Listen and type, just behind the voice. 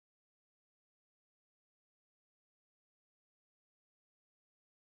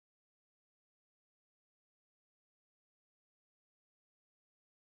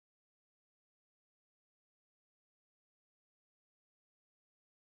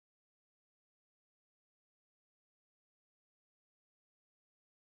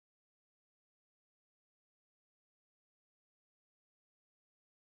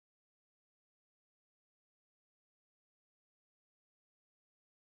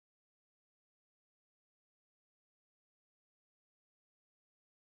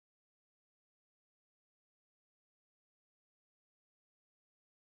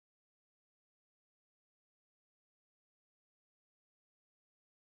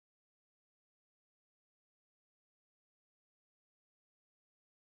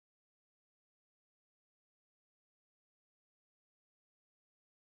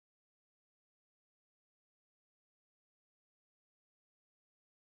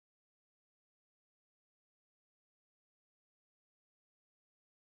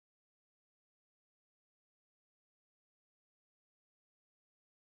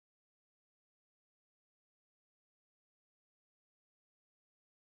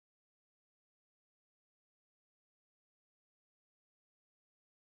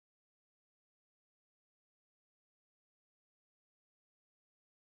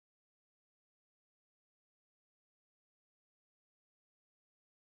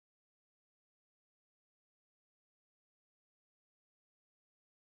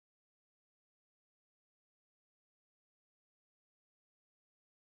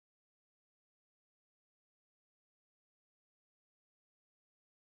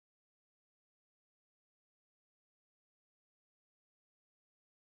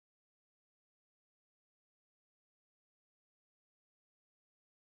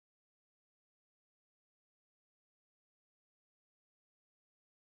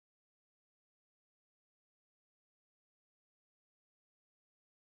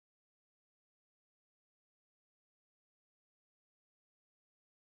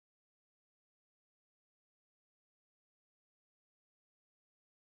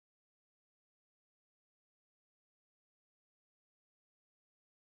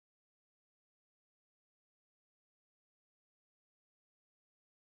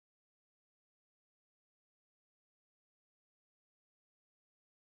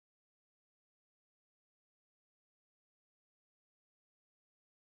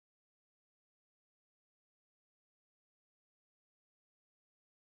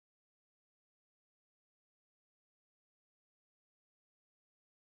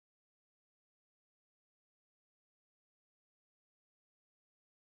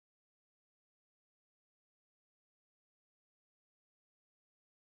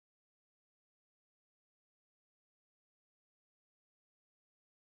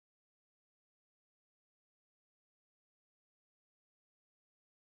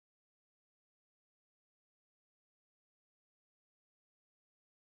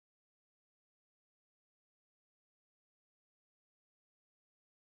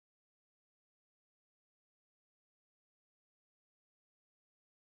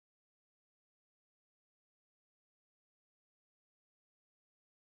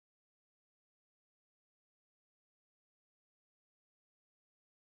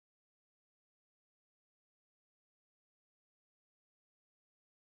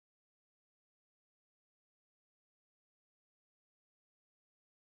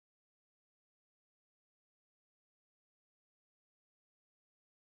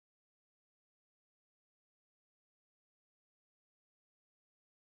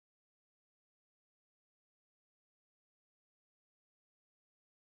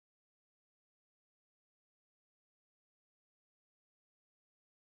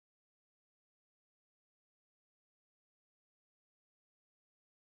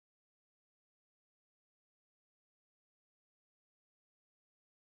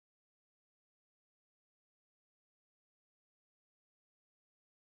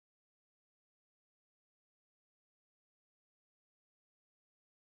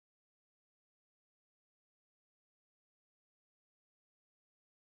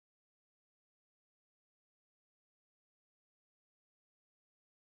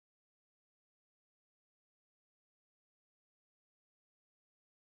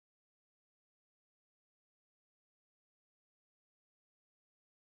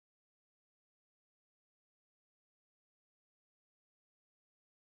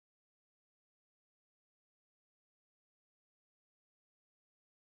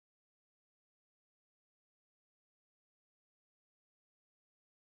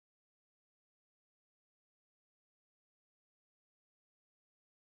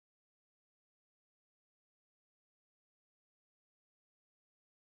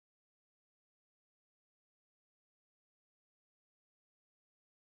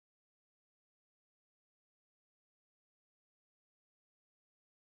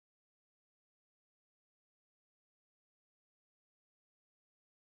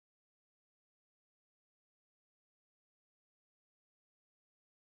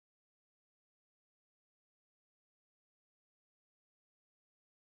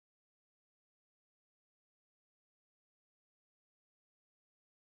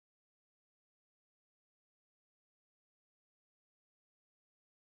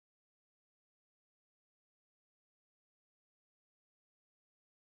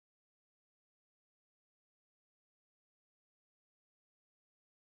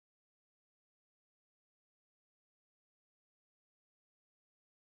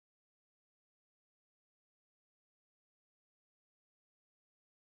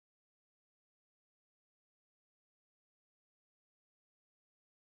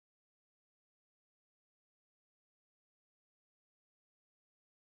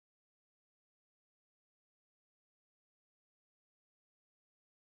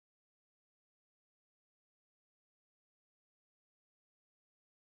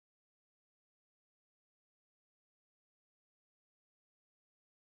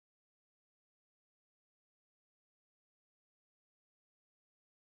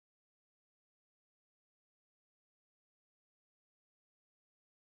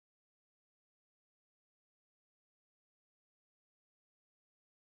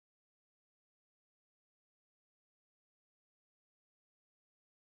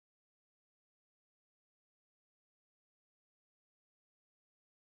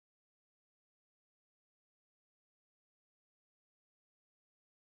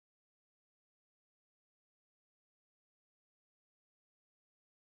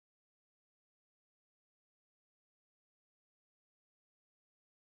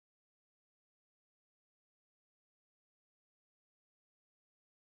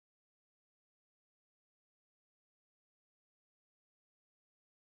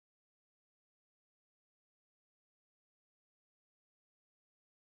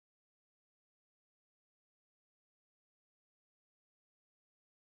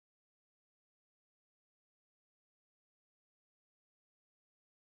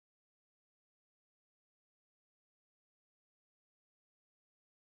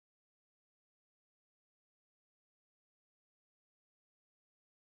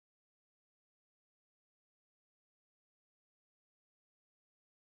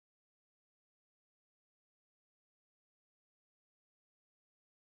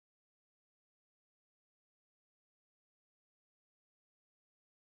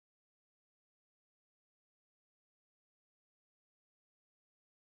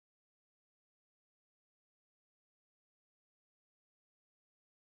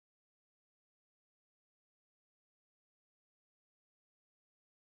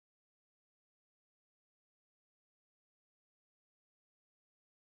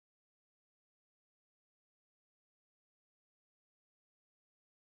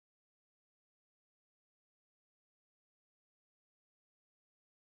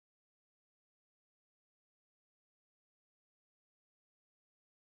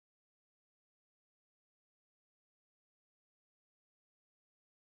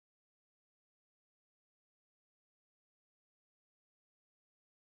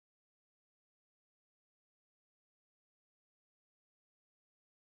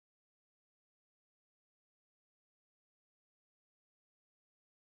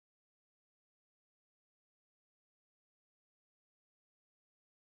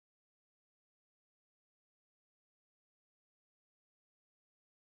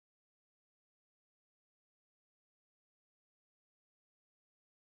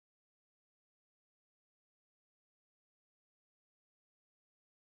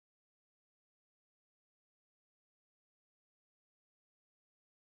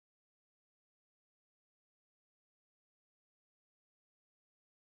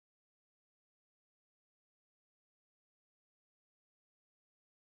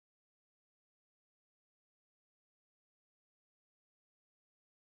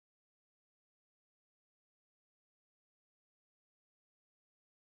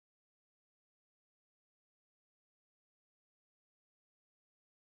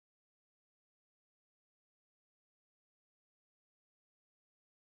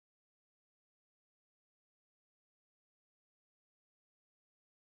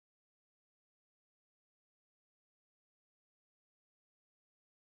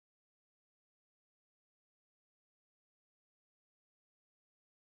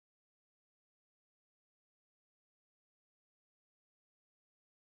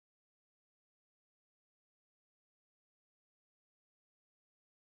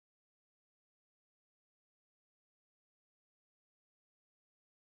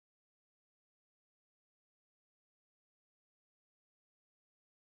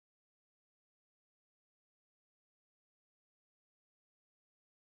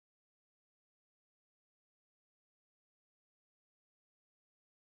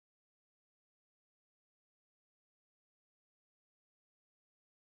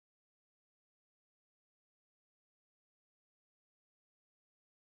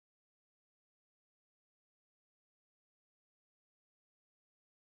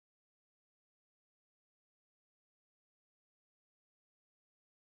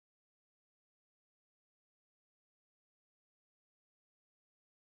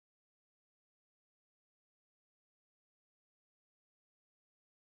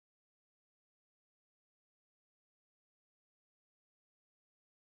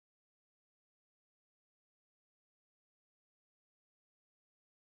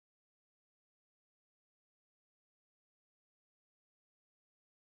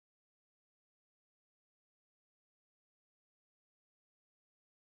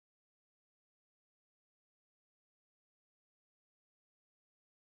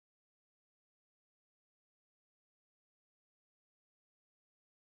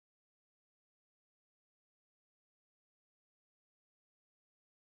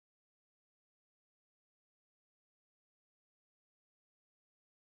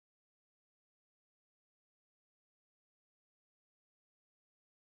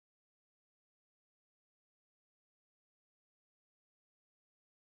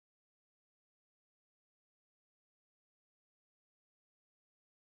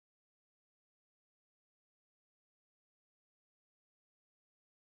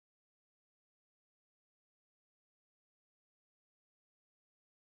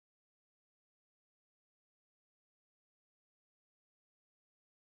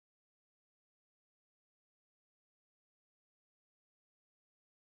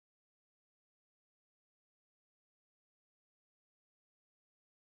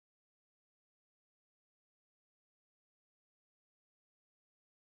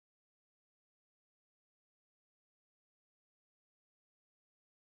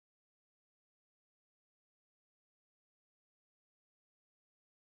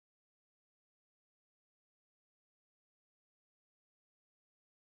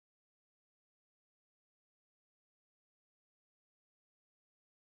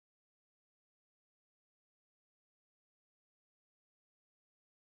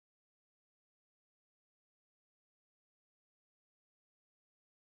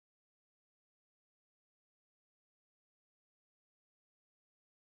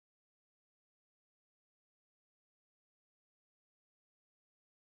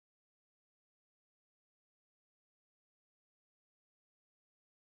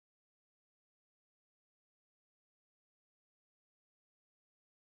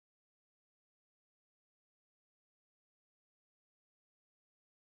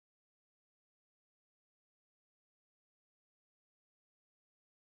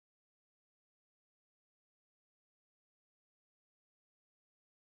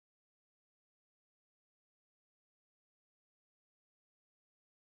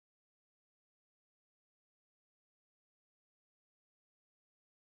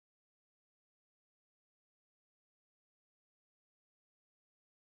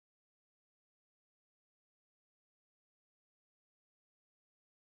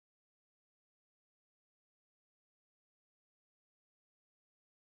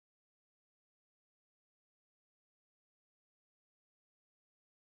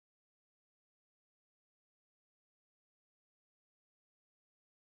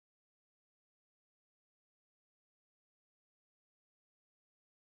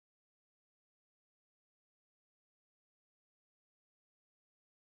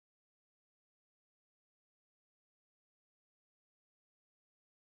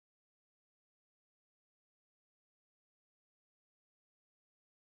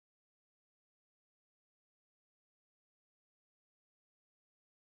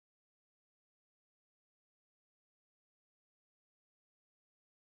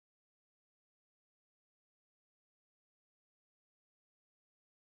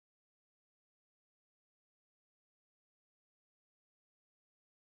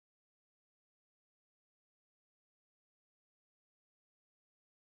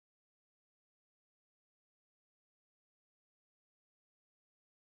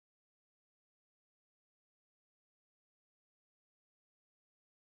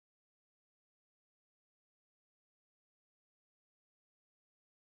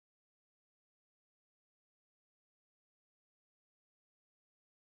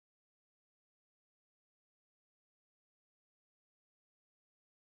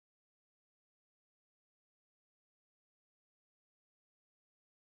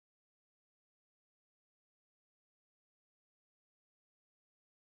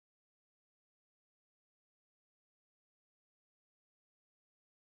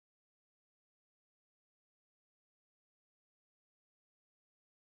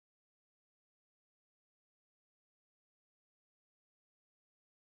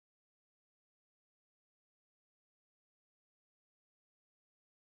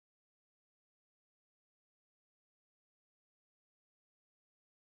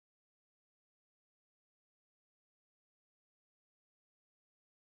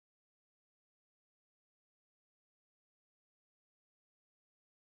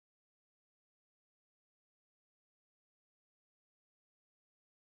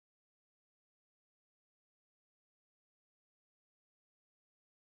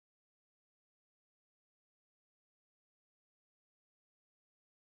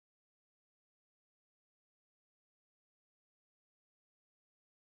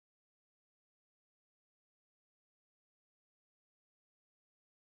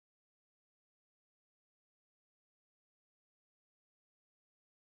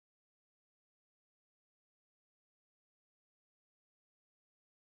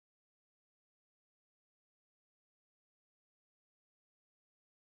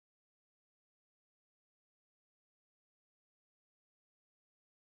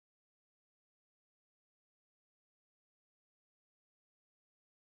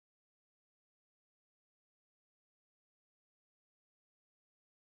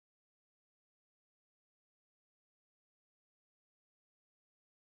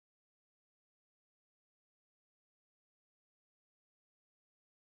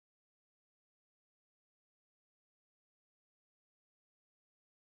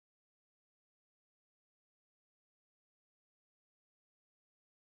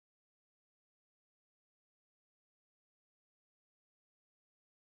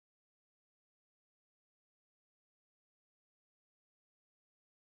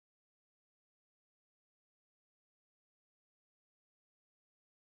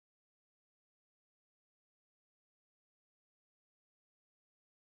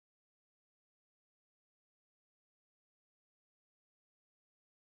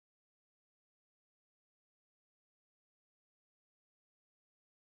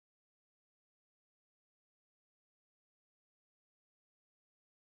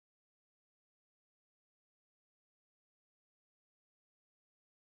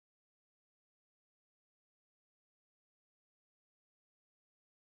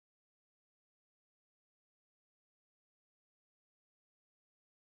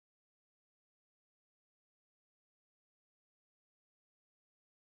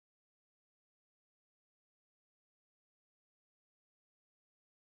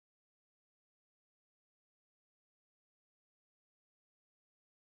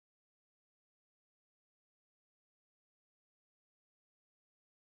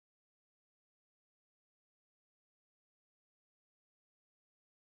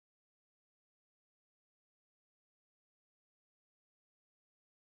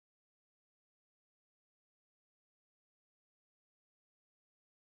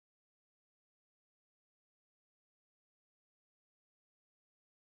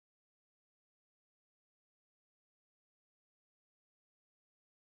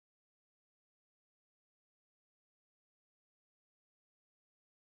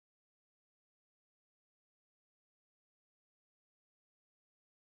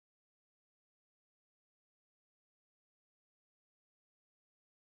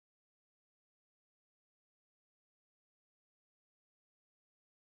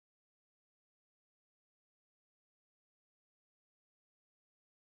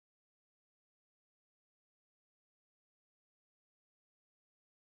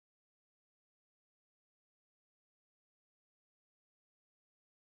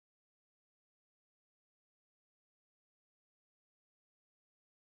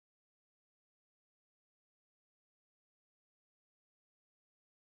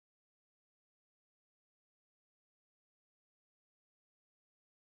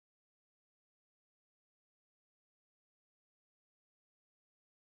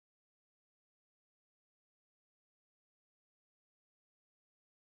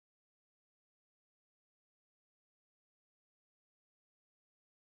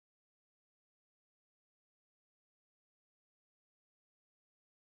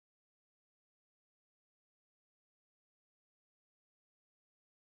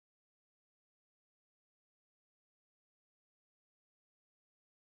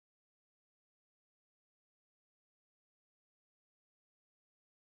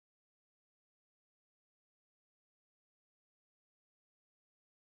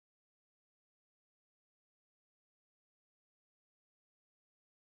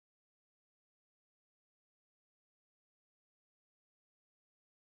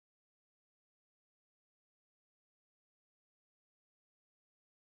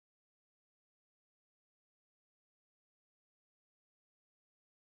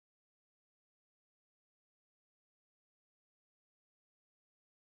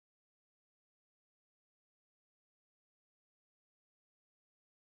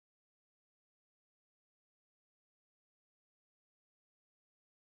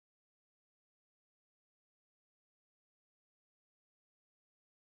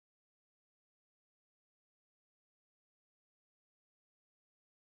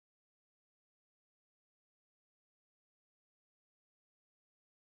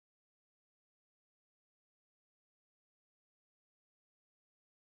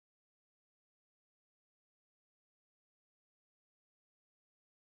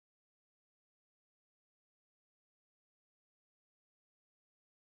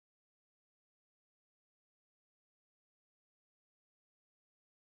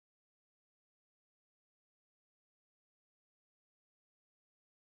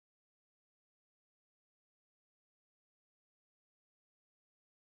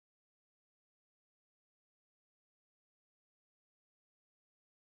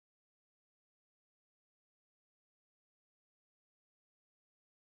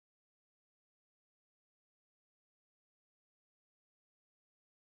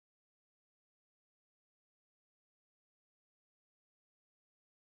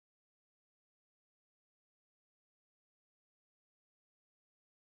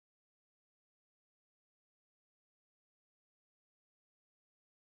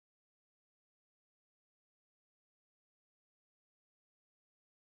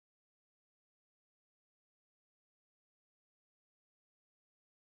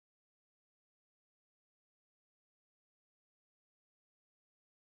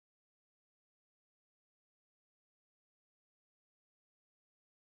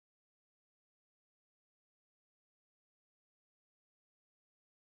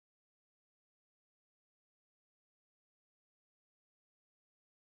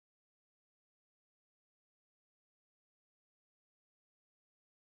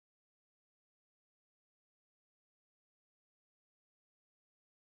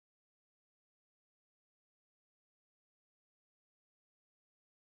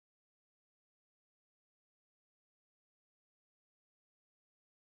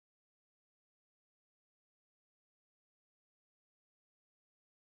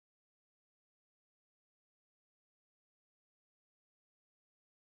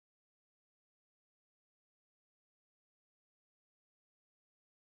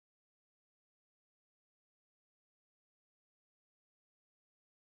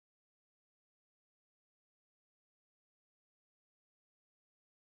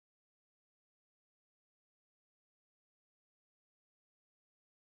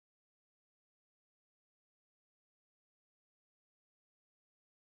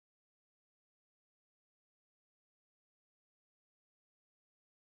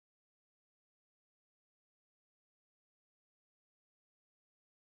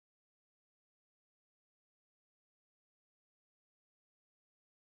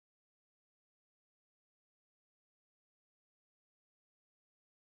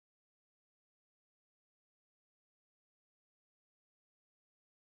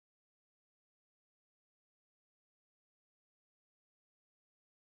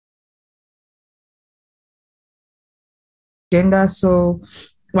agenda. So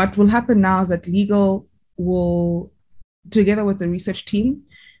what will happen now is that legal will, together with the research team,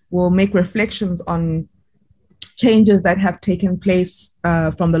 will make reflections on changes that have taken place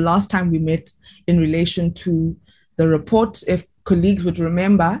from the last time we met in relation to the report. If colleagues would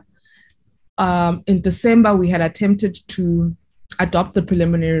remember, in December, we had attempted to adopt the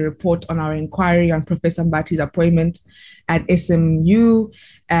preliminary report on our inquiry on Professor Mbati's appointment at SMU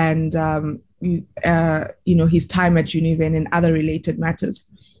and his time at Univen and other related matters.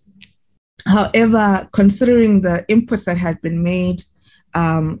 However, considering the inputs that had been made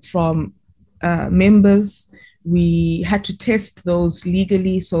from members, we had to test those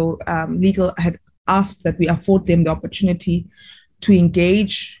legally. So legal had asked that we afford them the opportunity to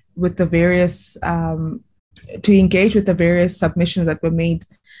engage with the various submissions that were made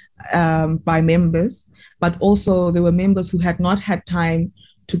by members, but also there were members who had not had time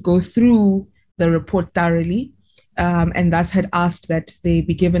to go through the report thoroughly, and thus had asked that they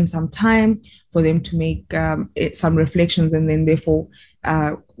be given some time for them to make some reflections, and then therefore,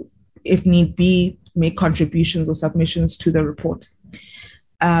 if need be, make contributions or submissions to the report.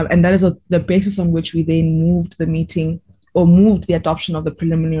 And that is the basis on which we then moved the meeting or moved the adoption of the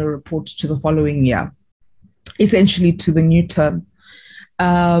preliminary report to the following year, essentially to the new term.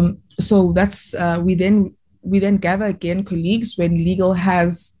 So that's we then gather again colleagues when legal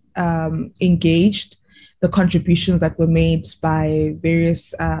has engaged the contributions that were made by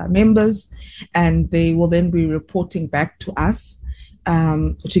various members, and they will then be reporting back to us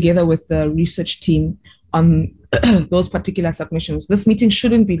together with the research team on those particular submissions. This meeting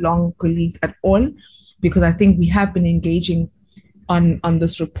shouldn't be long, colleagues, at all, because I think we have been engaging on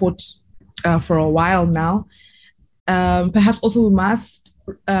this report for a while now. Perhaps also we must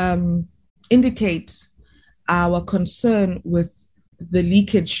indicate our concern with the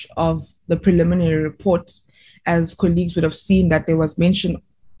leakage of the preliminary report, as colleagues would have seen that there was mention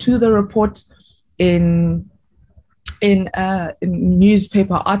to the report in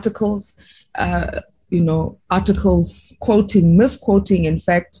newspaper articles, articles misquoting, in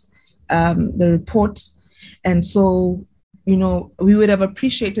fact, the report. And so, we would have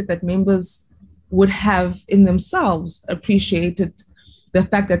appreciated that members would have in themselves appreciated the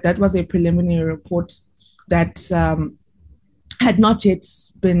fact that that was a preliminary report that had not yet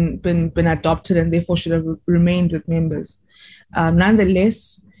been adopted and therefore should have remained with members.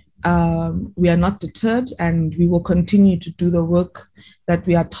 Nonetheless, we are not deterred, and we will continue to do the work that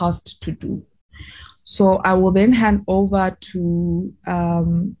we are tasked to do. So I will then hand over to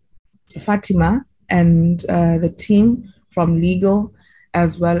Fatima and the team from legal,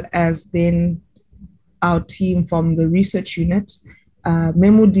 as well as then our team from the research unit.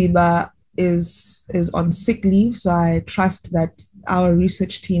 Memudiba is on sick leave, so I trust that our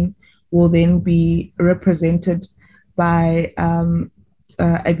research team will then be represented by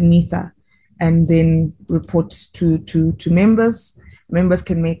Agnetha, and then reports to members. Members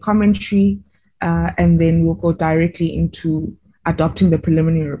can make commentary, and then we'll go directly into adopting the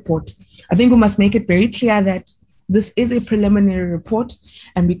preliminary report. I think we must make it very clear that this is a preliminary report,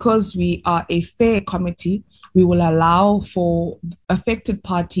 and because we are a fair committee, we will allow for affected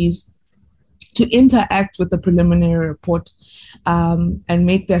parties to interact with the preliminary report and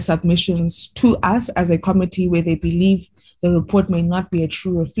make their submissions to us as a committee where they believe the report may not be a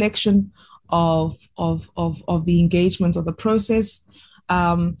true reflection of the engagement of the process,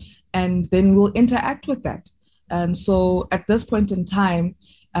 and then we'll interact with that. And so at this point in time,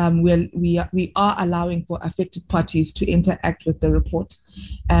 we are allowing for affected parties to interact with the report.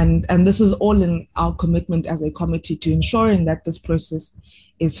 And this is all in our commitment as a committee to ensuring that this process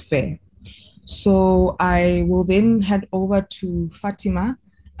is fair. So I will then hand over to Fatima,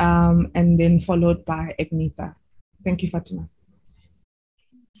 and then followed by Agnetha. Thank you, Fatima.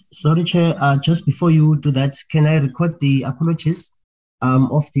 Sorry, Chair, just before you do that, can I record the apologies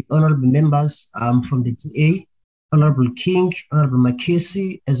of the honorable members from the TA, Honorable King, Honorable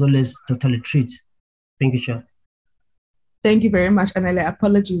Makesi, as well as Dr. Letreat. Thank you, Chair. Thank you very much, Anele.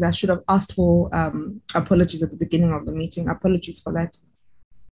 Apologies. I should have asked for apologies at the beginning of the meeting. Apologies for that.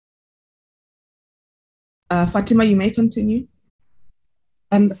 Fatima, you may continue.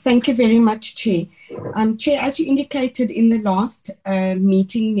 Thank you very much, Chair. Chair, as you indicated in the last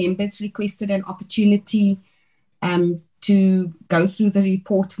meeting, members requested an opportunity to go through the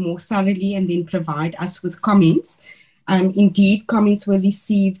report more thoroughly and then provide us with comments. Indeed, comments were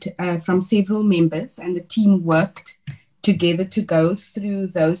received from several members, and the team worked together to go through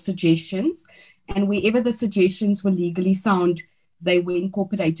those suggestions. And wherever the suggestions were legally sound, they were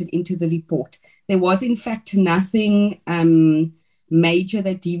incorporated into the report. There was, in fact, nothing major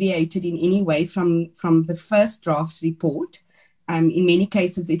that deviated in any way from the first draft report. In many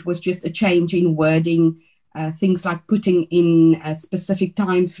cases, it was just a change in wording, things like putting in specific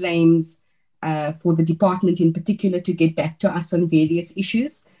timeframes for the department in particular to get back to us on various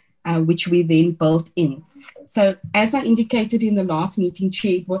issues, which we then built in. So as I indicated in the last meeting,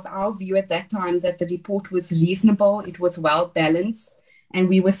 Chair, it was our view at that time that the report was reasonable, it was well balanced, and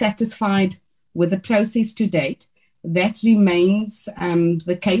we were satisfied with the process to date. That remains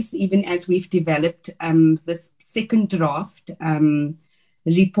the case even as we've developed this second draft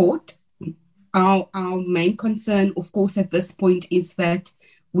report. Our main concern, of course, at this point is that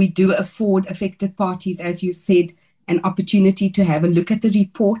we do afford affected parties, as you said, an opportunity to have a look at the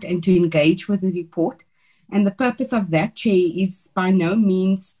report and to engage with the report. And the purpose of that, Chair, is by no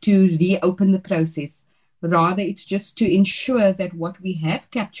means to reopen the process. Rather, it's just to ensure that what we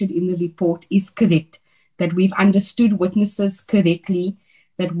have captured in the report is correct, that we've understood witnesses correctly,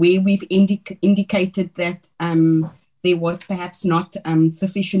 that where we've indicated that there was perhaps not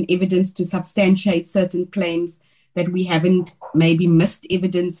sufficient evidence to substantiate certain claims, that we haven't maybe missed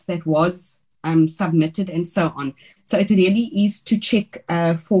evidence that was submitted and so on. So it really is to check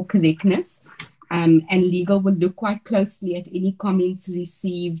for correctness, and legal will look quite closely at any comments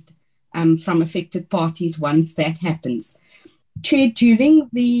received from affected parties once that happens. Chair, during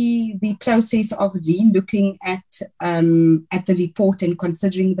the process of re-looking at the report and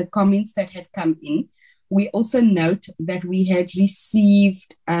considering the comments that had come in, we also note that we had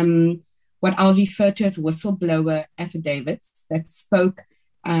received what I'll refer to as whistleblower affidavits that spoke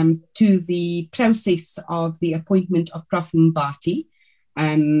to the process of the appointment of Prof. Mbati,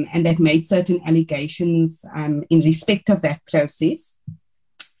 and that made certain allegations in respect of that process.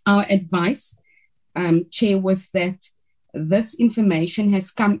 Our advice, Chair, was that this information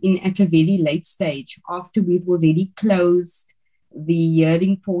has come in at a very late stage after we've already closed the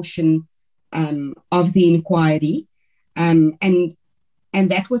hearing portion of the inquiry. And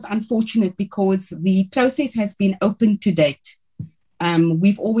that was unfortunate because the process has been open to date.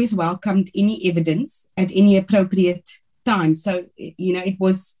 We've always welcomed any evidence at any appropriate time. So, you know, it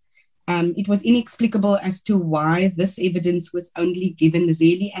was inexplicable as to why this evidence was only given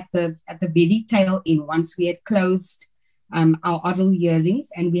really at the very tail end once we had closed our oral hearings,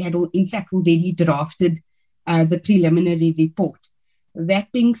 and we had in fact already drafted the preliminary report.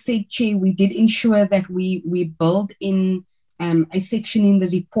 That being said, Chair, we did ensure that we build in a section in the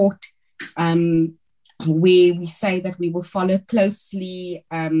report where we say that we will follow closely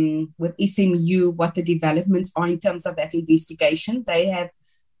with SMU what the developments are in terms of that investigation. They have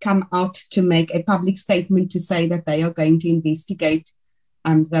come out to make a public statement to say that they are going to investigate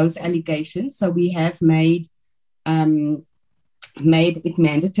those allegations. So we have made it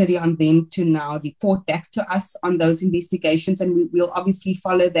mandatory on them to now report back to us on those investigations, and we will obviously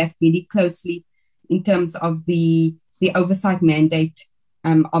follow that very closely in terms of the oversight mandate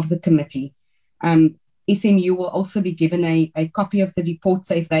of the committee. SMU will also be given a copy of the report,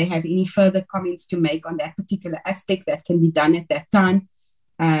 so if they have any further comments to make on that particular aspect, that can be done at that time.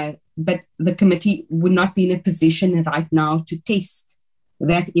 But the committee would not be in a position right now to test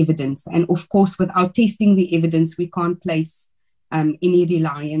that evidence. And of course, without testing the evidence, we can't place any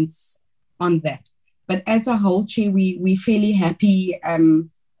reliance on that. But as a whole, Chair, we're fairly happy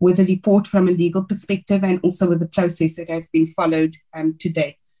with the report from a legal perspective and also with the process that has been followed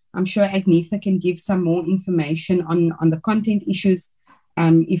today. I'm sure Agnetha can give some more information on the content issues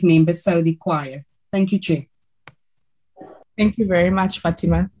if members so require. Thank you, Chair. Thank you very much,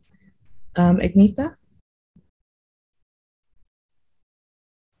 Fatima. Agnetha?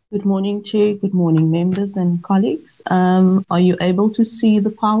 Good morning, Chair. Good morning, members and colleagues. Are you able to see the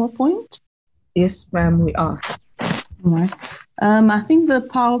PowerPoint? Yes, ma'am, we are. All right. I think the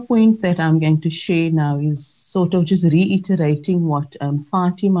PowerPoint that I'm going to share now is sort of just reiterating what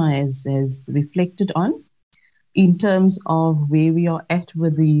Fatima has reflected on in terms of where we are at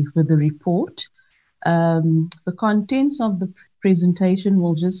with the report. The contents of the presentation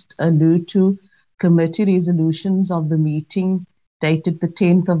will just allude to committee resolutions of the meeting dated the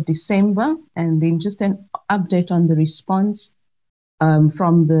 10th of December, and then just an update on the response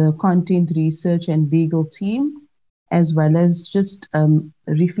from the content research and legal team, as well as just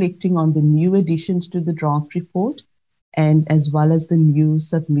reflecting on the new additions to the draft report, and as well as the new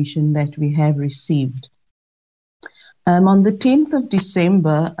submission that we have received. On the 10th of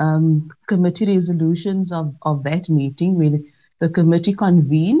December, committee resolutions of that meeting, where the committee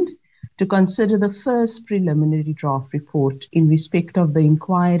convened to consider the first preliminary draft report in respect of the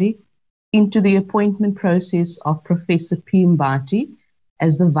inquiry into the appointment process of Professor P. Mbati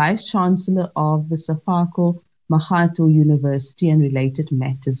as the Vice-Chancellor of the SAPACO Makgatho University and related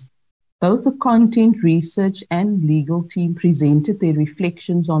matters. Both the content research and legal team presented their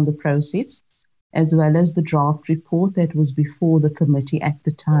reflections on the process, as well as the draft report that was before the committee at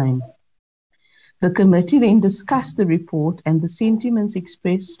the time. The committee then discussed the report, and the sentiments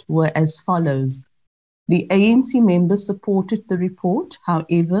expressed were as follows. The ANC members supported the report,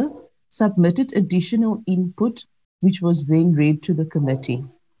 however, submitted additional input, which was then read to the committee.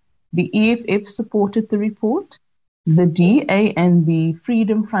 The EFF supported the report. The DA and the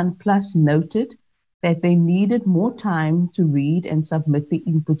Freedom Front Plus noted that they needed more time to read and submit the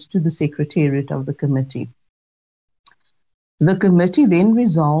inputs to the Secretariat of the committee. The committee then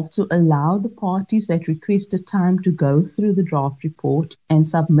resolved to allow the parties that requested time to go through the draft report and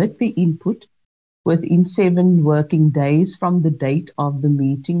submit the input within 7 working days from the date of the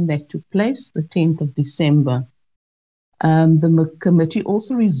meeting that took place, the 10th of December. The committee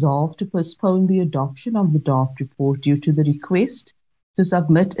also resolved to postpone the adoption of the draft report due to the request to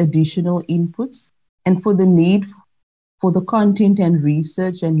submit additional inputs and for the need for the content and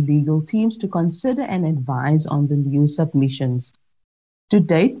research and legal teams to consider and advise on the new submissions. To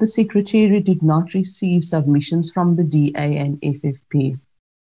date, the Secretariat did not receive submissions from the DA and FFP.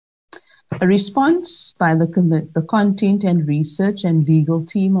 A response by the content and research and legal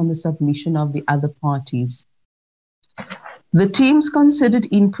team on the submission of the other parties. The teams considered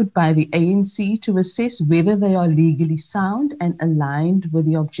input by the ANC to assess whether they are legally sound and aligned with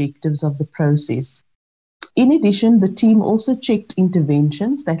the objectives of the process. In addition, the team also checked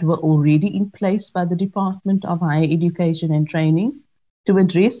interventions that were already in place by the Department of Higher Education and Training to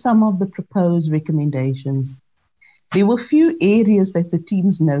address some of the proposed recommendations. There were few areas that the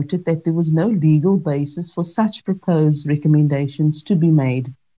teams noted that there was no legal basis for such proposed recommendations to be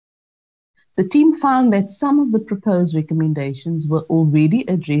made. The team found that some of the proposed recommendations were already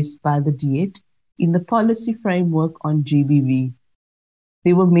addressed by the DIET in the policy framework on GBV.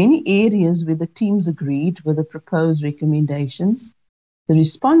 There were many areas where the teams agreed with the proposed recommendations. The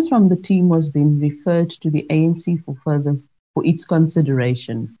response from the team was then referred to the ANC for its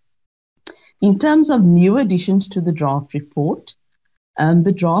consideration. In terms of new additions to the draft report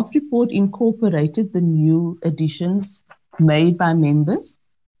incorporated the new additions made by members.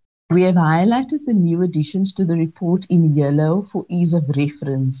 We have highlighted the new additions to the report in yellow for ease of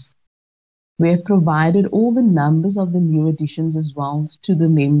reference. We have provided all the numbers of the new additions as well to the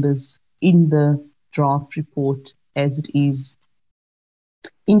members in the draft report as it is.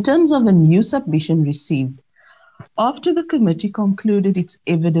 In terms of a new submission received, after the committee concluded its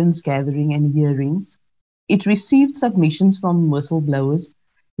evidence gathering and hearings, it received submissions from whistleblowers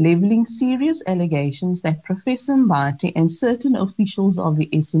leveling serious allegations that Professor Mbati and certain officials of the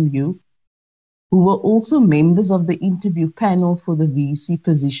SMU, who were also members of the interview panel for the VC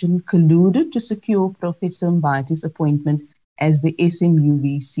position, colluded to secure Professor Mbati's appointment as the SMU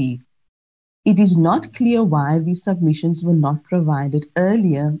VC. It is not clear why these submissions were not provided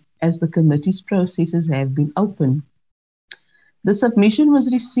earlier, as the committee's processes have been open. The submission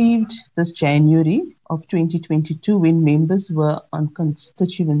was received this January of 2022 when members were on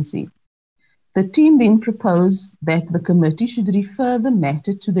constituency. The team then proposed that the committee should refer the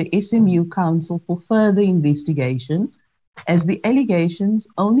matter to the SMU Council for further investigation, as the allegations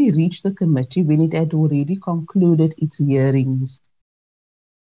only reached the committee when it had already concluded its hearings.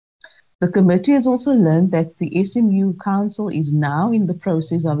 The committee has also learned that the SMU Council is now in the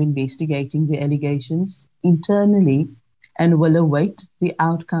process of investigating the allegations internally and will await the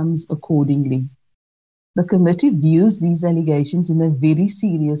outcomes accordingly. The committee views these allegations in a very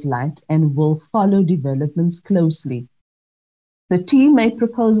serious light and will follow developments closely. The team made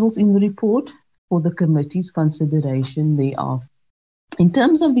proposals in the report for the committee's consideration thereof. In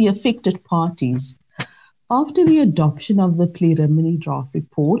terms of the affected parties, after the adoption of the preliminary draft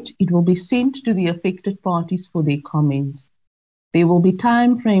report, it will be sent to the affected parties for their comments. There will be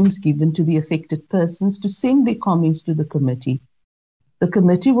time frames given to the affected persons to send their comments to the committee. The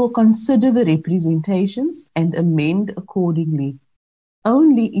committee will consider the representations and amend accordingly,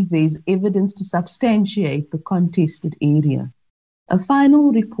 only if there is evidence to substantiate the contested area. A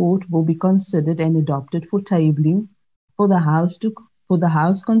final report will be considered and adopted for tabling for the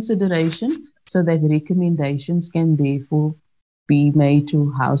House consideration, so that recommendations can therefore be made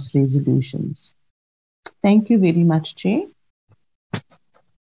to House resolutions. Thank you very much, Chair.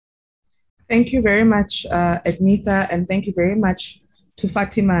 Thank you very much, Agnetha, and thank you very much to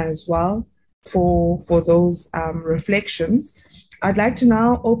Fatima as well for those reflections. I'd like to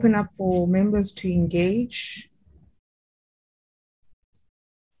now open up for members to engage.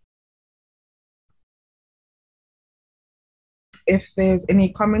 If there's any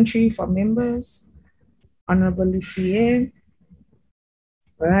commentary from members Honorable Litier.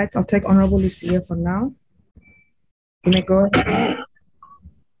 All right, I'll take Honorable Litier for now. You may go ahead.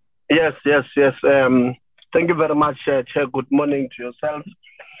 Yes. Thank you very much, Chair. Good morning to yourself.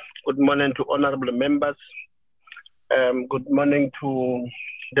 Good morning to honorable members. Good morning to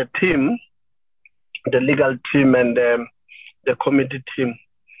the team, the legal team, and the committee team.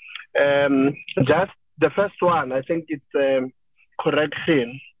 Just the first one, I think it's a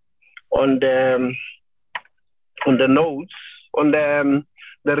correction on the notes, on the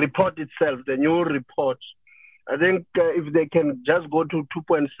report itself, the new report. I think if they can just go to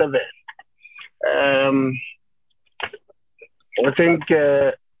 2.7, I think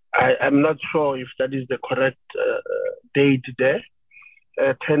I'm not sure if that is the correct date there,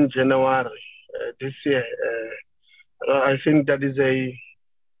 10 January this year. I think that is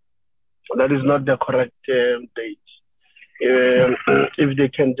not the correct date. If they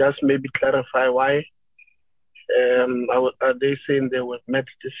can just maybe clarify why are they saying they were met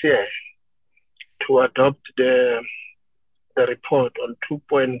this year to adopt the report on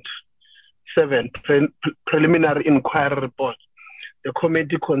 2.7 preliminary inquiry report. The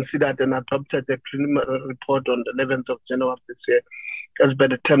committee considered and adopted the preliminary report on the 11th of January this year as by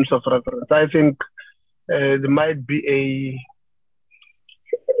the terms of reference. I think there might be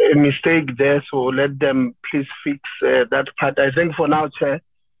a mistake there, so let them please fix that part. I think for now, Chair,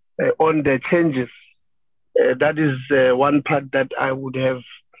 on the changes, that is one part that I would have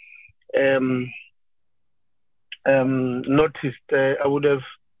noticed. I would have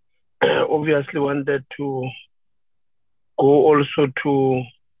obviously wanted to go also to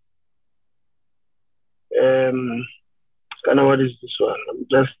what is this one? I'm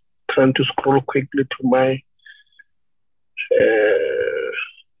just trying to scroll quickly to my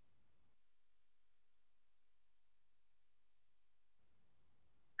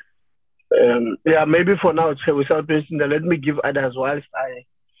maybe for now, Chair, without mentioning that, let me give others whilst I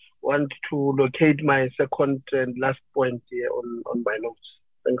want to locate my second and last point here on my notes.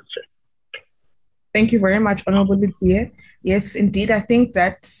 Thanks, Chair. Thank you very much, Honorable Litier. Yes, indeed, I think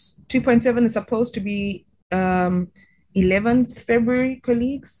that 2.7 is supposed to be 11th February,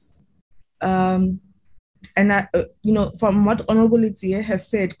 colleagues. And from what Honorable Litier has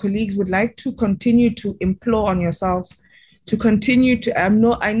said, colleagues would like to continue to implore on yourselves to continue to. I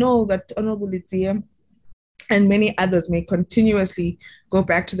know that Honorable Litier and many others may continuously go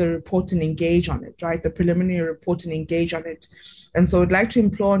back to the report and engage on it, right? The preliminary report and engage on it. And so I'd like to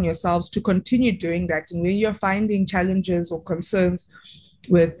implore on yourselves to continue doing that. And when you're finding challenges or concerns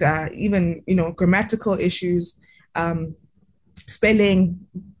with even, grammatical issues, spelling,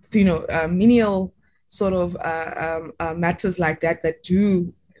 menial sort of matters like that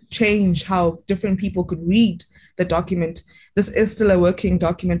do change how different people could read the document. This is still a working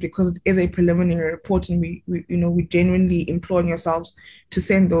document because it is a preliminary report, and we genuinely implore yourselves to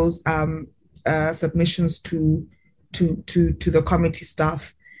send those submissions to the committee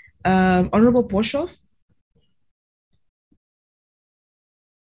staff. Honorable Boshoff.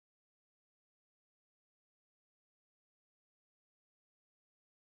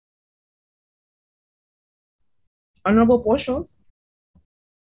 Honorable Boshoff.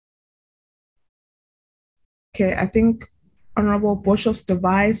 Okay, I think Honorable Boshoff's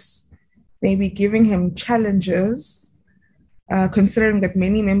device may be giving him challenges, considering that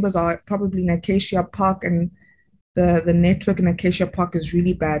many members are probably in Acacia Park and the network in Acacia Park is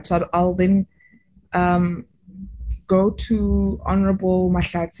really bad. So I'll then go to Honorable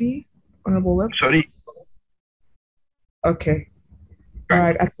Mahlatsi. Honorable Webb. Sorry. Okay. All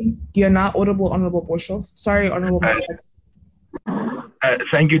right. I think you're now audible, Honorable Boshoff. Sorry, Honorable Mahlatsi.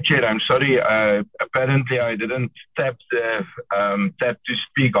 Thank you, Chair. I'm sorry. Apparently, I didn't tap to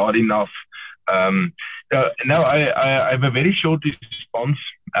speak hard enough. Now, I have a very short response.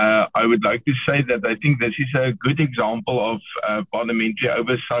 I would like to say that I think this is a good example of parliamentary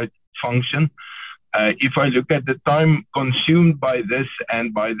oversight function. If I look at the time consumed by this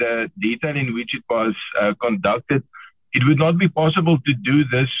and by the detail in which it was conducted, it would not be possible to do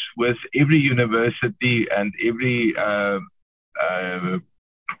this with every university and every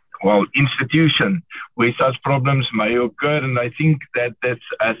institution where such problems may occur. And I think that that's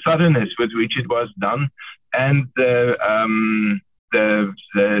a thoroughness with which it was done, and the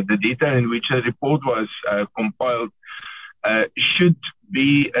detail in which a report was compiled should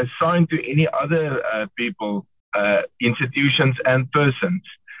be assigned to any other people, institutions and persons,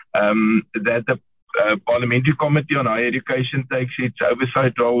 that the Parliamentary Committee on Higher Education takes its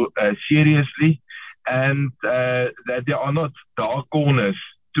oversight role seriously, and that there are not dark corners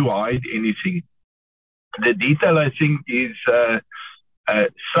to hide anything. The detail, I think, is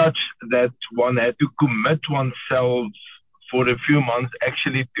such that one had to commit oneself for a few months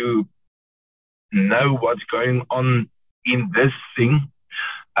actually to know what's going on in this thing.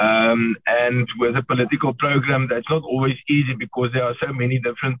 And with a political program, that's not always easy because there are so many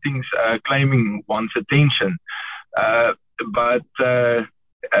different things claiming one's attention. But Dr.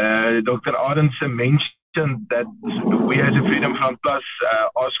 Arendse mentioned that we as a Freedom Front Plus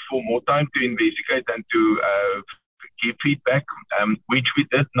asked for more time to investigate and to give feedback, which we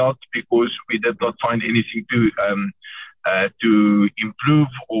did not because we did not find anything to improve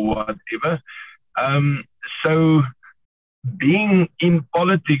or whatever. So being in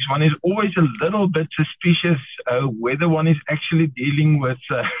politics, one is always a little bit suspicious whether one is actually dealing with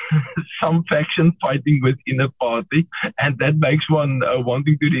some faction fighting within a party, and that makes one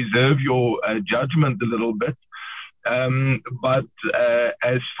wanting to reserve your judgment a little bit. But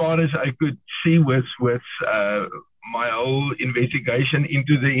as far as I could see with my whole investigation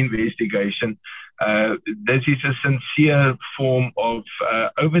into the investigation, this is a sincere form of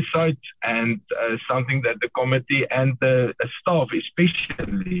oversight and something that the committee and the staff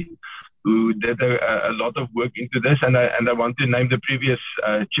especially who did a lot of work into this, and I want to name the previous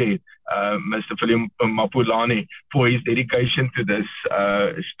chair, Mr. Philip Mapulani, for his dedication to this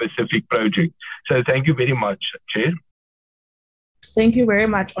specific project. So thank you very much, Chair. Thank you very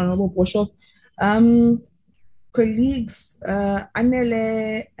much, Honorable Boshoff. Colleagues,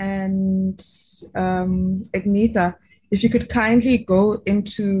 Anele and Agnetha, if you could kindly go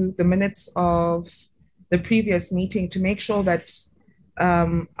into the minutes of the previous meeting to make sure that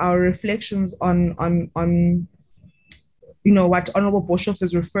our reflections on what Honorable Boshoff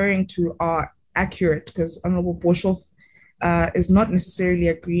is referring to are accurate, because Honorable Boshoff is not necessarily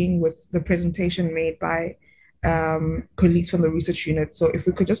agreeing with the presentation made by colleagues from the research unit. So if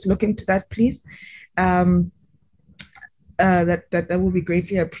we could just look into that, please. That will be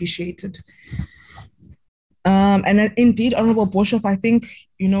greatly appreciated. And indeed, Honorable Boshoff, I think,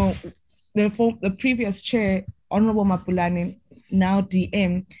 the previous chair, Honorable Mapulani, now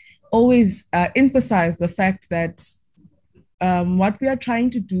DM, always emphasized the fact that what we are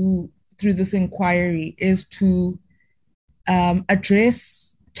trying to do through this inquiry is to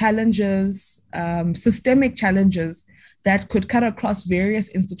address challenges, systemic challenges that could cut across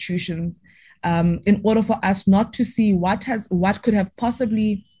various institutions, in order for us not to see what could have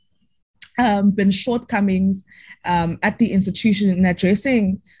possibly been shortcomings at the institution in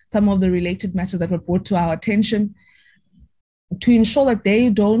addressing some of the related matters that were brought to our attention, to ensure that they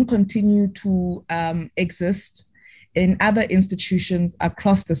don't continue to exist in other institutions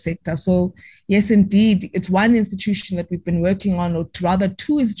across the sector. So yes, indeed, it's one institution that we've been working on, or rather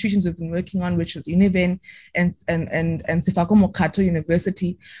two institutions we've been working on, which is Univen and Sefako Mokgato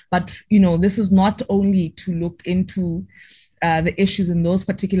University. But, this is not only to look into the issues in those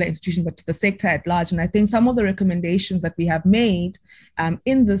particular institutions, but to the sector at large. And I think some of the recommendations that we have made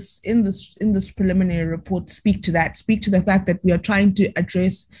in this preliminary report speak to the fact that we are trying to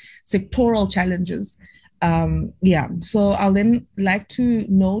address sectoral challenges. So I'll then like to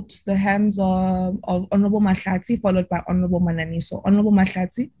note the hands of Honorable Mahlatsi, followed by Honorable Mananiso. Honorable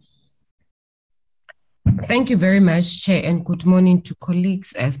Mahlatsi. Thank you very much, Chair, and good morning to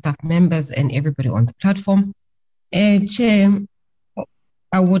colleagues, staff members, and everybody on the platform. Chair,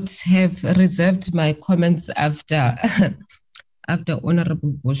 I would have reserved my comments after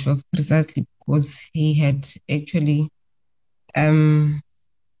Honorable Boshoff, precisely because he had actually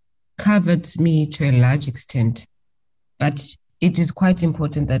covered me to a large extent. But it is quite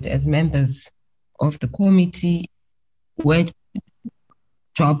important that as members of the committee, where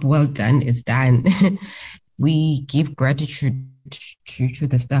job well done is done, we give gratitude to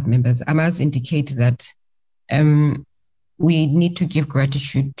the staff members. I must indicate that we need to give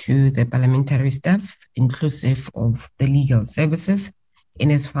gratitude to the parliamentary staff, inclusive of the legal services,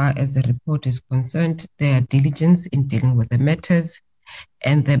 in as far as the report is concerned, their diligence in dealing with the matters,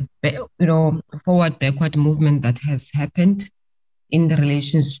 and the forward-backward movement that has happened in the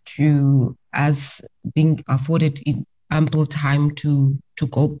relations to us being afforded ample time to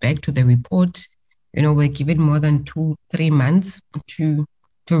go back to the report. We're given more than 2-3 months to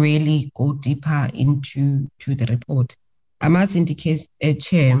really go deeper into the report. I must indicate,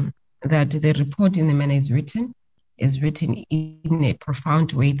 Chair, that the report in the manner is written in a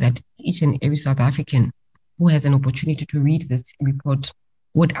profound way that each and every South African who has an opportunity to read this report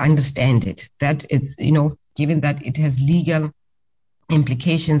would understand it. That is, given that it has legal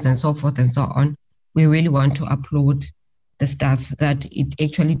implications and so forth and so on, we really want to applaud the staff that it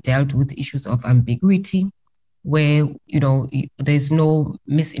actually dealt with issues of ambiguity, where, there's no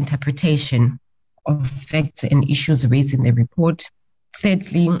misinterpretation of facts and issues raised in the report.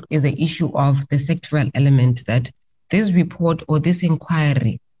 thirdly is the issue of the sectoral element, that this report or this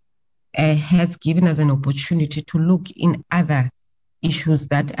inquiry has given us an opportunity to look in other issues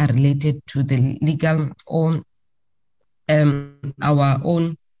that are related to the legal or our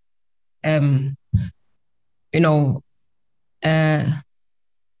own,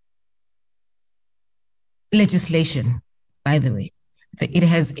 legislation, by the way.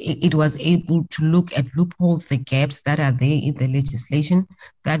 It was able to look at loopholes, the gaps that are there in the legislation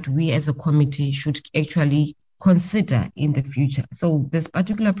that we as a committee should actually consider in the future. So this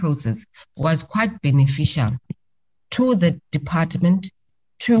particular process was quite beneficial to the department,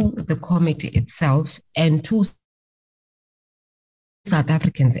 to the committee itself, and to South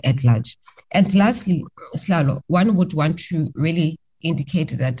Africans at large. And lastly, Slalo, one would want to really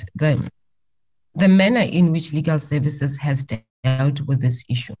indicate that the manner in which legal services has dealt with this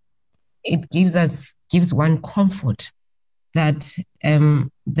issue, it gives one comfort that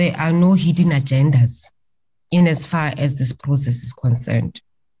there are no hidden agendas in as far as this process is concerned.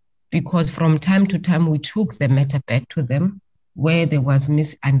 Because from time to time, we took the matter back to them where there was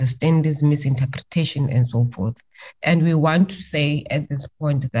misunderstandings, misinterpretation, and so forth. And we want to say at this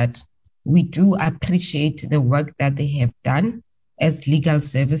point that we do appreciate the work that they have done as legal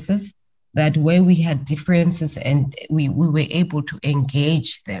services, that where we had differences and we were able to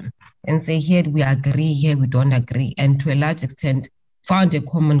engage them and say, here we agree, here we don't agree, and to a large extent found a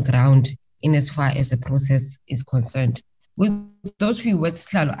common ground in as far as the process is concerned. With those few words,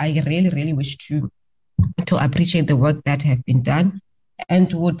 I really, really wish to appreciate the work that have been done,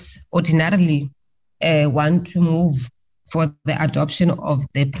 and would ordinarily want to move for the adoption of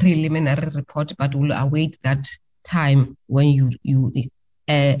the preliminary report, but will await that time when you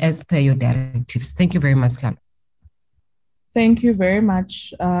as per your directives. Thank you very much, Slalo. Thank you very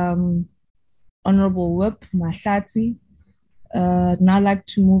much, Honorable Whip Mahlatsi. Now I'd like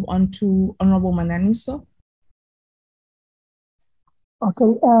to move on to Honorable Mananiso.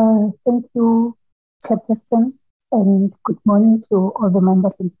 Okay, thank you, Chairperson, and good morning to all the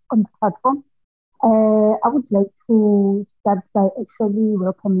members on the platform. I would like to start by actually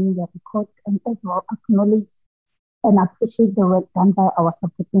welcoming the report and as well acknowledge and appreciate the work done by our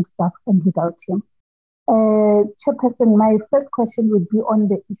supporting staff and legal team. Chairperson, my first question would be on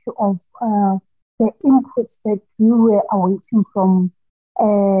the issue of the inputs that we were awaiting from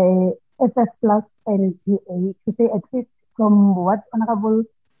FF Plus and GA, to say at least from what Honorable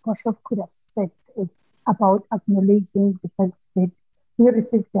Boshoff could have said about acknowledging the fact that we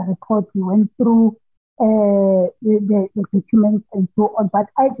received the report, we went through the documents and so on, but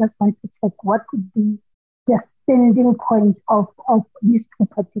I just want to check what could be the standing point of these two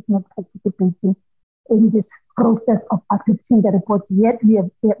parties not participating in this process of accepting the report, yet we have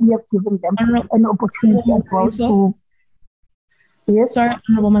given them an opportunity as well to... Yes? Sorry,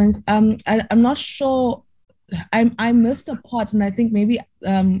 Honorable Mananiso. I'm not sure. I missed a part, and I think maybe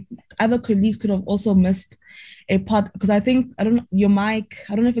other colleagues could have also missed a part, because I think, your mic,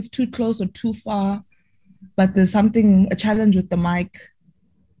 I don't know if it's too close or too far, but there's a challenge with the mic.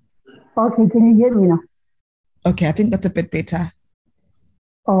 Okay, can you hear me now? Okay, I think that's a bit better.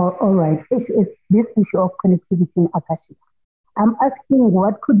 Oh, all right. This issue of connectivity in Akashi. I'm asking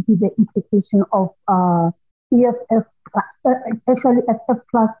what could be the implication of EFF, actually FF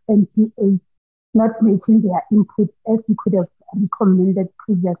Plus and GA not making their inputs as we could have recommended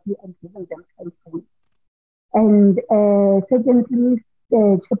previously and given them time frame. And secondly,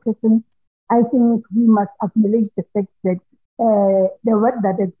 Chairperson, I think we must acknowledge the fact that the work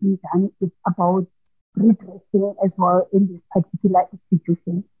that has been done is about redressing as well in this particular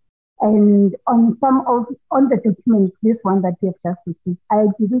institution. And on the documents, this one that we have just received, I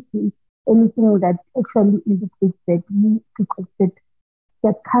didn't see anything that actually indicates that we requested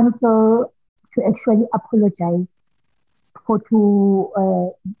the council to actually apologize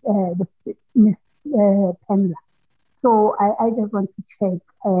to Ms. Pendler. So I just want to check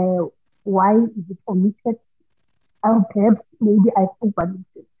why is it omitted? Perhaps maybe I've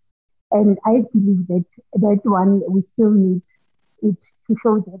overlooked it. And I believe that one we still need it to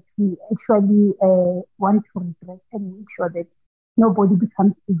show that we actually want to redress and make sure that nobody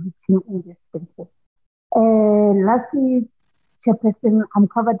becomes a victim in this process. Lastly, Chairperson, I'm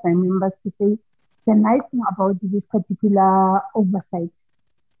covered by members to say the nice thing about this particular oversight,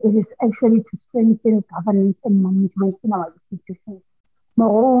 it is actually to strengthen governance and management in our institutions.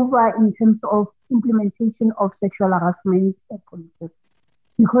 Moreover, in terms of implementation of sexual harassment policies,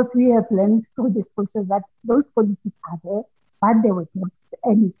 because we have learned through this process that those policies are there, but there were gaps.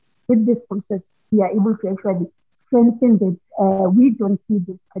 And with this process, we are able to actually strengthen that we don't see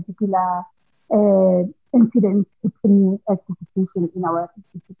this particular incidents happening at education in our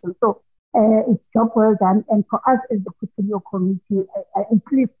institution. So it's job well done. And for us as the portfolio committee,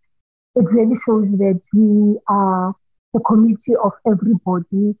 at least it really shows that we are the committee of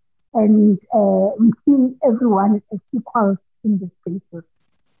everybody, and we see everyone as equals in the spaces.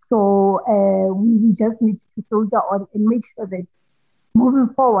 So we just need to soldier on and make sure that moving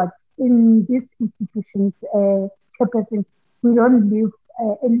forward in these institutions, chairperson, we don't leave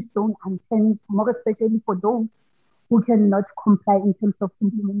any stone unturned, more especially for those who cannot comply in terms of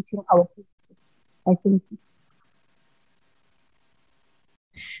implementing our policies. I thank you.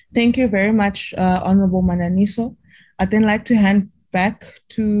 Thank you very much, Honorable Mananiso. I'd then like to hand back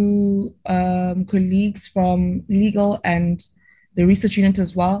to colleagues from legal and the research unit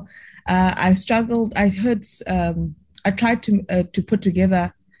as well. I tried to put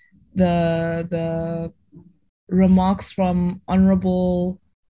together the remarks from Honorable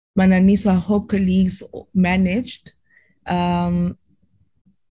Mananiso. I hope colleagues managed. I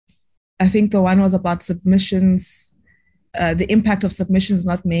think the one was about submissions, the impact of submissions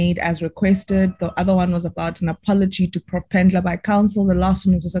not made as requested. The other one was about an apology to Prof. Pendler by council. The last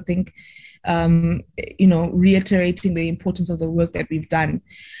one was just, I think, reiterating the importance of the work that we've done.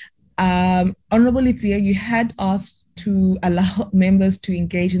 Honorable Itzia, you had asked to allow members to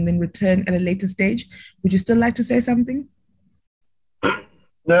engage and then return at a later stage. Would you still like to say something?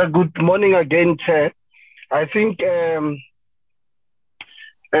 Good morning again, Chair. I think I'm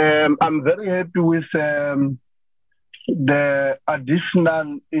very happy with the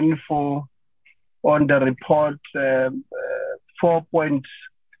additional info on the report 4.30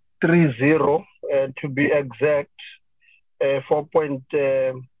 to be exact,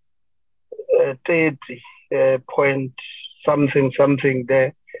 4.30 point something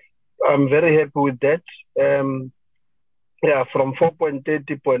there. I'm very happy with that. From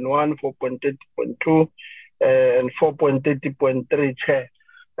 4.30.1, 4.30.2, and 4.30.3, Chair.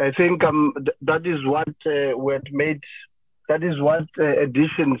 I think that is what we had made. That is what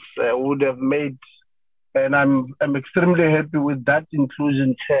additions would have made, and I'm extremely happy with that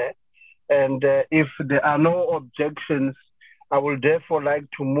inclusion, Chair. And if there are no objections, I will therefore like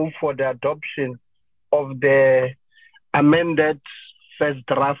to move for the adoption of the amended first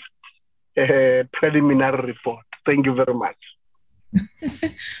draft preliminary report. Thank you very much.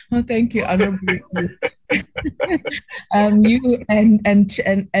 Well, thank you, Honorable. You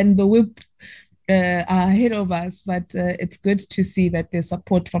and the whip are ahead of us, but it's good to see that there's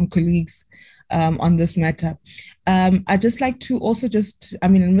support from colleagues on this matter. I'd just like to also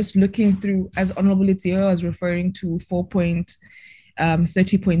I'm just looking through, as Honorable Itzio was referring to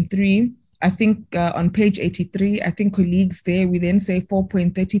 4.30.3. I think on page 83, I think colleagues there, we then say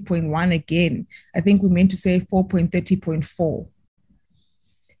 4.30.1 again. I think we meant to say 4.30.4.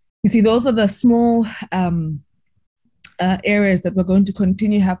 You see, those are the small areas that we're going to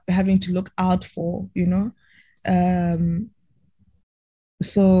continue having to look out for,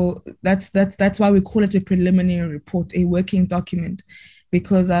 So that's why we call it a preliminary report, a working document,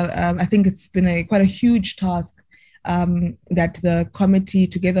 because I think it's been quite a huge task that the committee,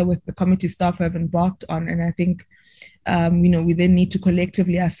 together with the committee staff, have embarked on. And I think, we then need to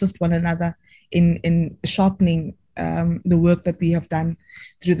collectively assist one another in sharpening the work that we have done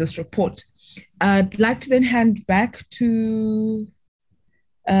through this report. I'd like to then hand back to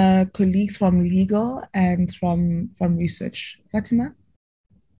colleagues from legal and from research. Fatima?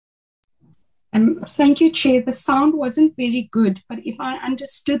 Thank you, Chair. The sound wasn't very good, but if I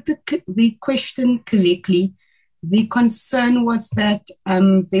understood the question correctly, the concern was that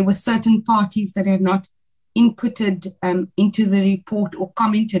there were certain parties that have not inputted into the report or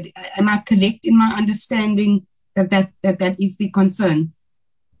commented. Am I correct in my understanding that is the concern?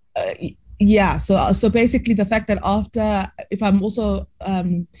 Yeah. So basically, the fact that after, if I'm also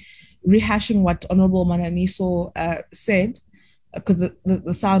rehashing what Honorable Mananiso said, because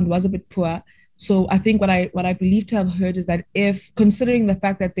the sound was a bit poor. So I think what I believe to have heard is that, if considering the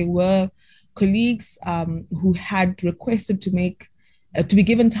fact that there were colleagues who had requested to be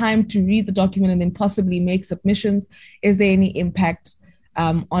given time to read the document and then possibly make submissions, is there any impact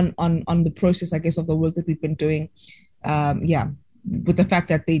on the process, I guess, of the work that we've been doing? With the fact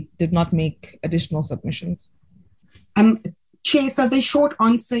that they did not make additional submissions. Chair, so the short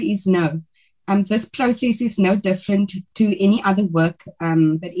answer is no. This process is no different to any other work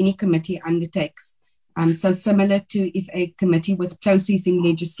that any committee undertakes. So similar to if a committee was processing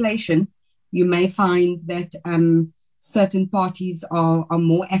legislation, you may find that certain parties are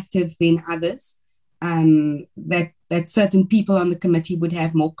more active than others, that certain people on the committee would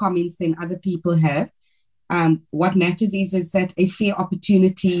have more comments than other people have. What matters is that a fair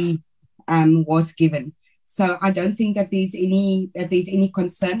opportunity was given. So I don't think that there's any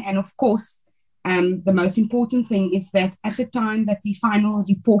concern. And of course, the most important thing is that at the time that the final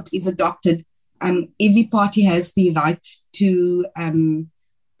report is adopted, every party has the right to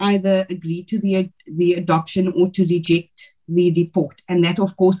either agree to the adoption or to reject the report. And that,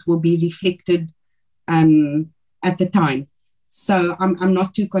 of course, will be reflected at the time. So I'm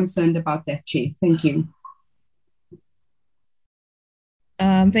not too concerned about that, Chair. Thank you.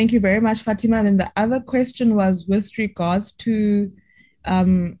 Thank you very much, Fatima. And then the other question was with regards to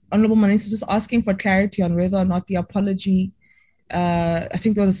Honorable Manisa just asking for clarity on whether or not the apology, I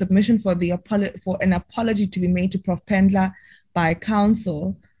think there was a submission for an apology to be made to Prof. Pendler by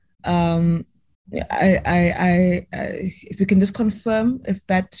council. If you can just confirm if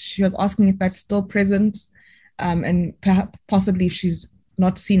that, she was asking if that's still present, and perhaps possibly if she's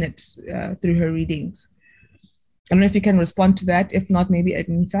not seen it through her readings. I don't know if you can respond to that. If not, maybe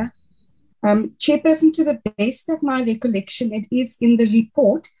Agnetha. Chairperson, to the best of my recollection, it is in the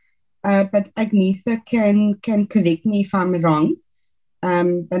report, but Agnetha can correct me if I'm wrong.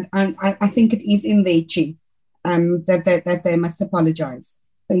 But I think it is in there, Chair, that they must apologize.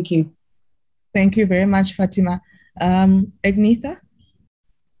 Thank you. Thank you very much, Fatima. Agnetha?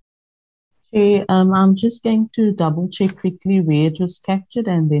 Chair, I'm just going to double check quickly where it was captured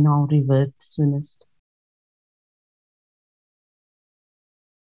and then I'll revert soonest.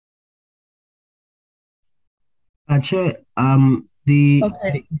 Chair, the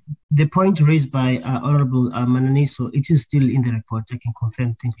point raised by Honorable Mananiso, it is still in the report. I can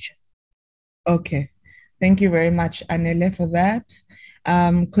confirm. Thank you, Chair. Okay. Thank you very much, Anele, for that.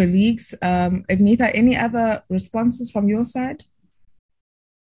 Colleagues, Agnetha, any other responses from your side?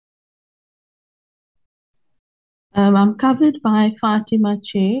 I'm covered by Fatima,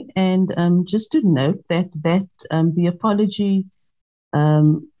 Chair, and just to note that the apology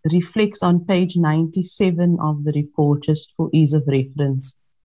reflects on page 97 of the report, just for ease of reference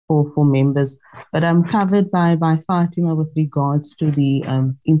for members. But I'm covered by Fatima with regards to the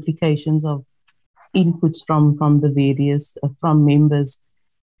implications of inputs from the various from members,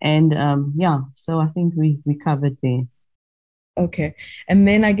 and so I think we covered there. Okay, and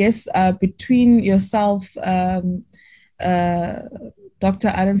then I guess between yourself, Dr.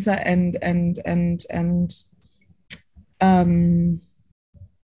 Arendse and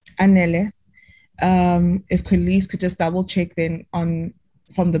Anele, if colleagues could just double check then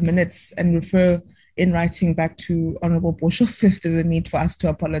from the minutes and refer in writing back to Honorable Boshoff if there's a need for us to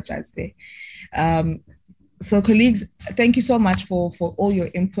apologize there. So colleagues, thank you so much for all your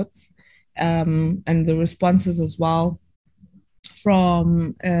inputs and the responses as well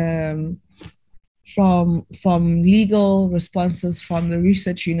from legal responses from the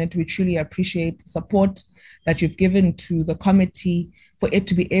research unit. We truly appreciate the support that you've given to the committee for it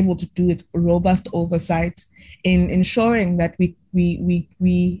to be able to do its robust oversight in ensuring that we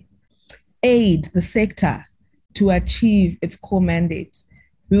aid the sector to achieve its core mandate.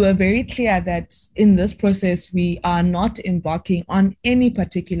 We were very clear that in this process, we are not embarking on any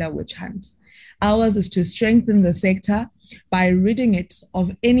particular witch hunt. Ours is to strengthen the sector by ridding it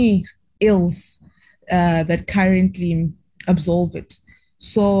of any ills that currently absolve it.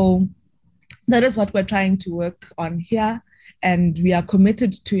 So that is what we're trying to work on here. And we are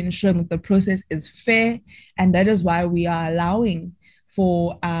committed to ensuring that the process is fair. And that is why we are allowing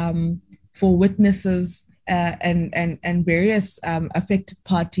for witnesses and various affected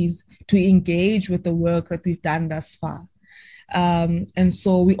parties to engage with the work that we've done thus far. And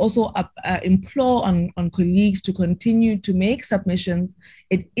so we also implore on colleagues to continue to make submissions.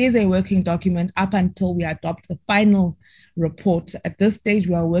 It is a working document up until we adopt the final report. At this stage,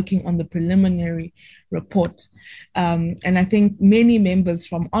 we are working on the preliminary report. And I think many members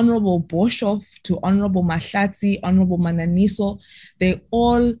from Honorable Boshoff to Honorable Mahlatsi, Honorable Mananiso, they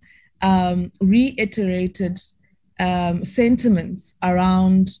all reiterated sentiments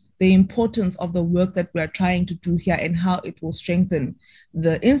around the importance of the work that we're trying to do here and how it will strengthen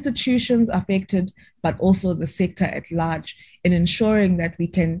the institutions affected, but also the sector at large in ensuring that we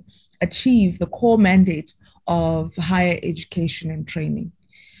can achieve the core mandate of higher education and training.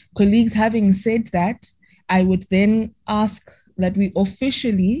 Colleagues, having said that, I would then ask that we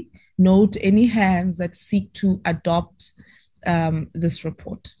officially note any hands that seek to adopt this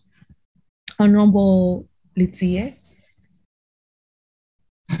report. Honorable Litsie.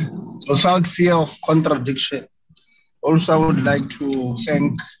 Without fear of contradiction, also I would like to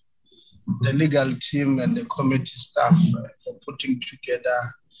thank the legal team and the committee staff for putting together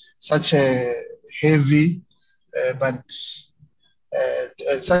such a heavy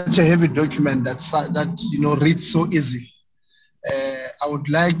document that reads so easy. I would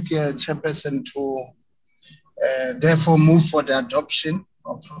like Chairperson to therefore move for the adoption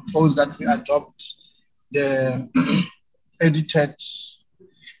or propose that we adopt the edited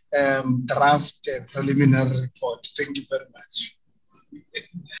draft preliminary report. Thank you very much.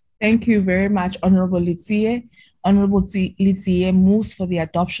 Thank you very much, Honorable Litsie. Honorable Litsie moves for the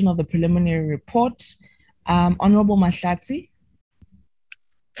adoption of the preliminary report. Honorable Mahlatsi.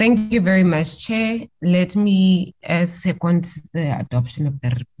 Thank you very much, Chair. Let me second the adoption of the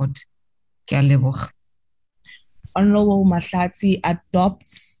report. Honorable Mahlatsi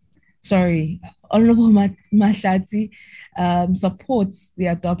supports the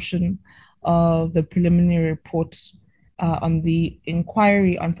adoption of the preliminary report on the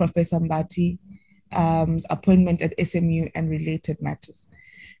inquiry on Professor Mbati's appointment at SMU and related matters.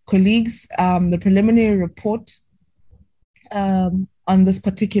 Colleagues, the preliminary report on this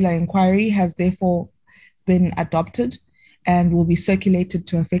particular inquiry has therefore been adopted and will be circulated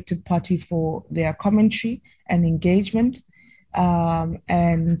to affected parties for their commentary and engagement.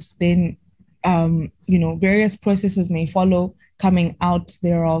 And then, various processes may follow coming out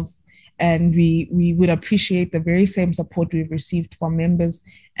thereof. And we would appreciate the very same support we've received from members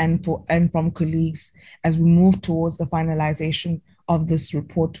and from colleagues as we move towards the finalization of this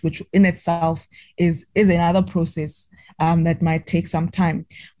report, which in itself is another process that might take some time.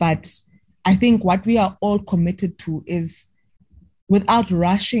 But I think what we are all committed to is, without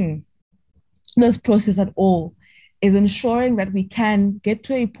rushing this process at all, is ensuring that we can get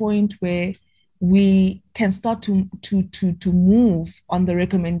to a point where we can start to move on the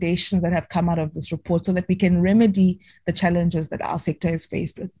recommendations that have come out of this report so that we can remedy the challenges that our sector is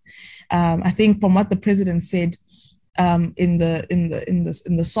faced with. I think from what the President said in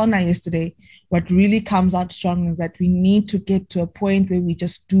the SONA yesterday, what really comes out strong is that we need to get to a point where we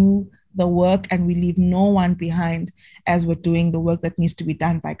just do the work and we leave no one behind as we're doing the work that needs to be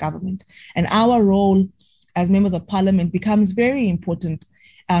done by government. And our role as members of parliament becomes very important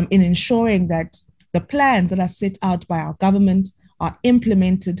in ensuring that the plans that are set out by our government are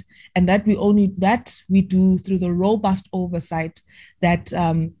implemented, and that we do through the robust oversight that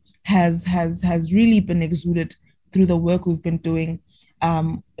has really been exuded through the work we've been doing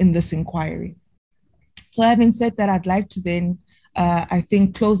in this inquiry. So having said that, I'd like to then, I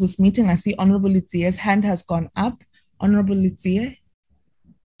think, close this meeting. I see Honorable Litsie's hand has gone up. Honorable Litsie.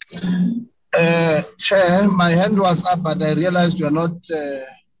 Chair, my hand was up, but I realized you are not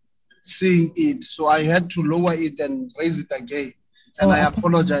seeing it. So I had to lower it and raise it again. And I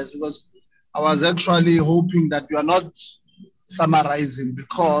apologize because I was actually hoping that you are not summarizing,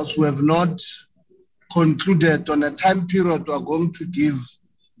 because we have not concluded on a time period we are going to give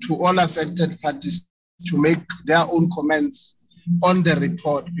to all affected parties to make their own comments on the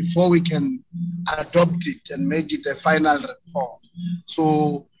report before we can adopt it and make it a final report.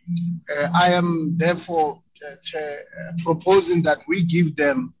 So I am therefore proposing that we give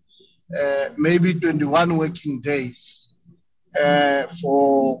them maybe 21 working days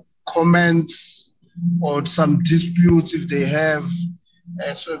for comments or some disputes if they have,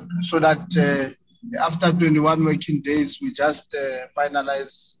 so that after 21 working days, we just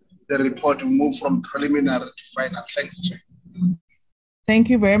finalize the report and move from preliminary to final. Thanks, Chair. Thank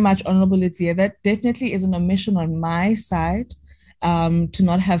you very much, Honorable Litsie. That definitely is an omission on my side to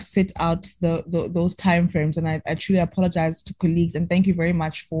not have set out those timeframes, and I truly apologize to colleagues, and thank you very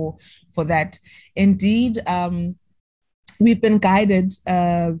much for that. Indeed, we've been guided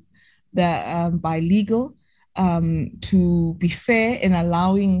by legal to be fair in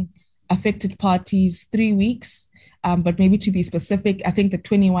allowing affected parties 3 weeks, but maybe to be specific, I think the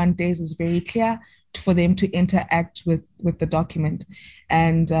 21 days is very clear for them to interact with the document.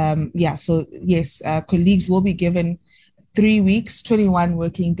 And so yes, colleagues will be given 3 weeks, 21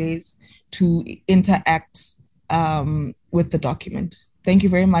 working days to interact with the document. Thank you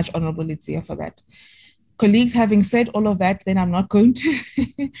very much, Honorable Litsie, for that. Colleagues, having said all of that, then I'm not going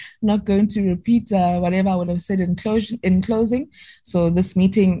to repeat whatever I would have said in closing. So this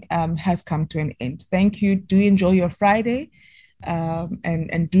meeting has come to an end. Thank you. Do enjoy your Friday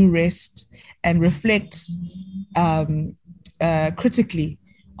and do rest and reflect critically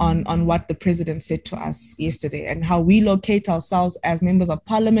on what the President said to us yesterday and how we locate ourselves as members of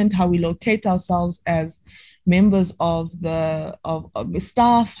Parliament, how we locate ourselves as members of the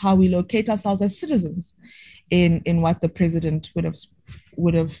staff, how we locate ourselves as citizens in what the President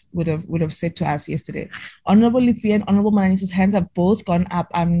would have said to us yesterday. Honorable Litsie and Honorable Mananisa's hands have both gone up.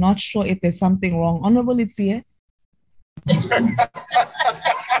 I'm not sure if there's something wrong. Honorable Litsie.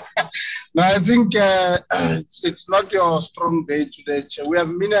 No, I think it's not your strong day today, Chair. We have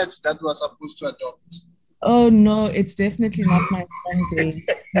minutes that we are supposed to adopt. Oh no, it's definitely not my Sunday.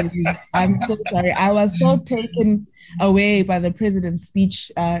 I'm so sorry. I was so taken away by the president's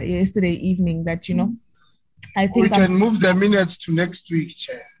speech yesterday evening that, I We think can move the minutes to next week,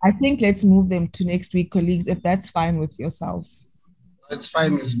 Chair. I think let's move them to next week, colleagues, if that's fine with yourselves. That's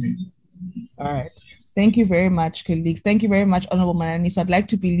fine with me. All right. Thank you very much, colleagues. Thank you very much, Honorable Manani. So I'd like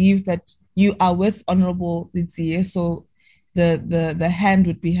to believe that you are with Honorable Lidzie, so the hand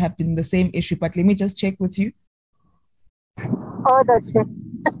would have been the same issue, but let me just check with you. Oh, that's it.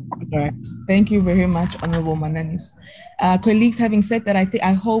 All right. Thank you very much, Honorable Mananis. Colleagues, having said that,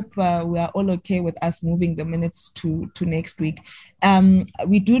 I hope we are all okay with us moving the minutes to next week.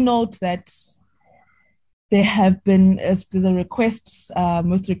 We do note that there have been there's a request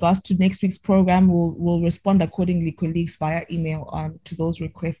with regards to next week's program. We'll respond accordingly, colleagues, via email to those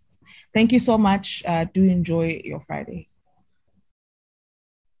requests. Thank you so much. Do enjoy your Friday.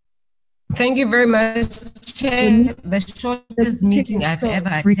 Thank you very much, Chair. The shortest meeting I've ever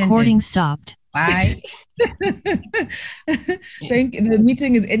attended. Recording stopped. Bye. The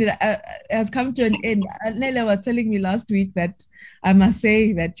meeting is ended. Has come to an end. Nele was telling me last week that I must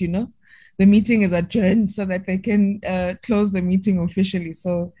say that the meeting is adjourned so that they can close the meeting officially.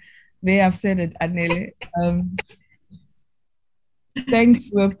 So they have said it, Anele. Thanks,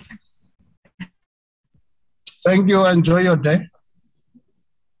 Whip. Thank you. Enjoy your day.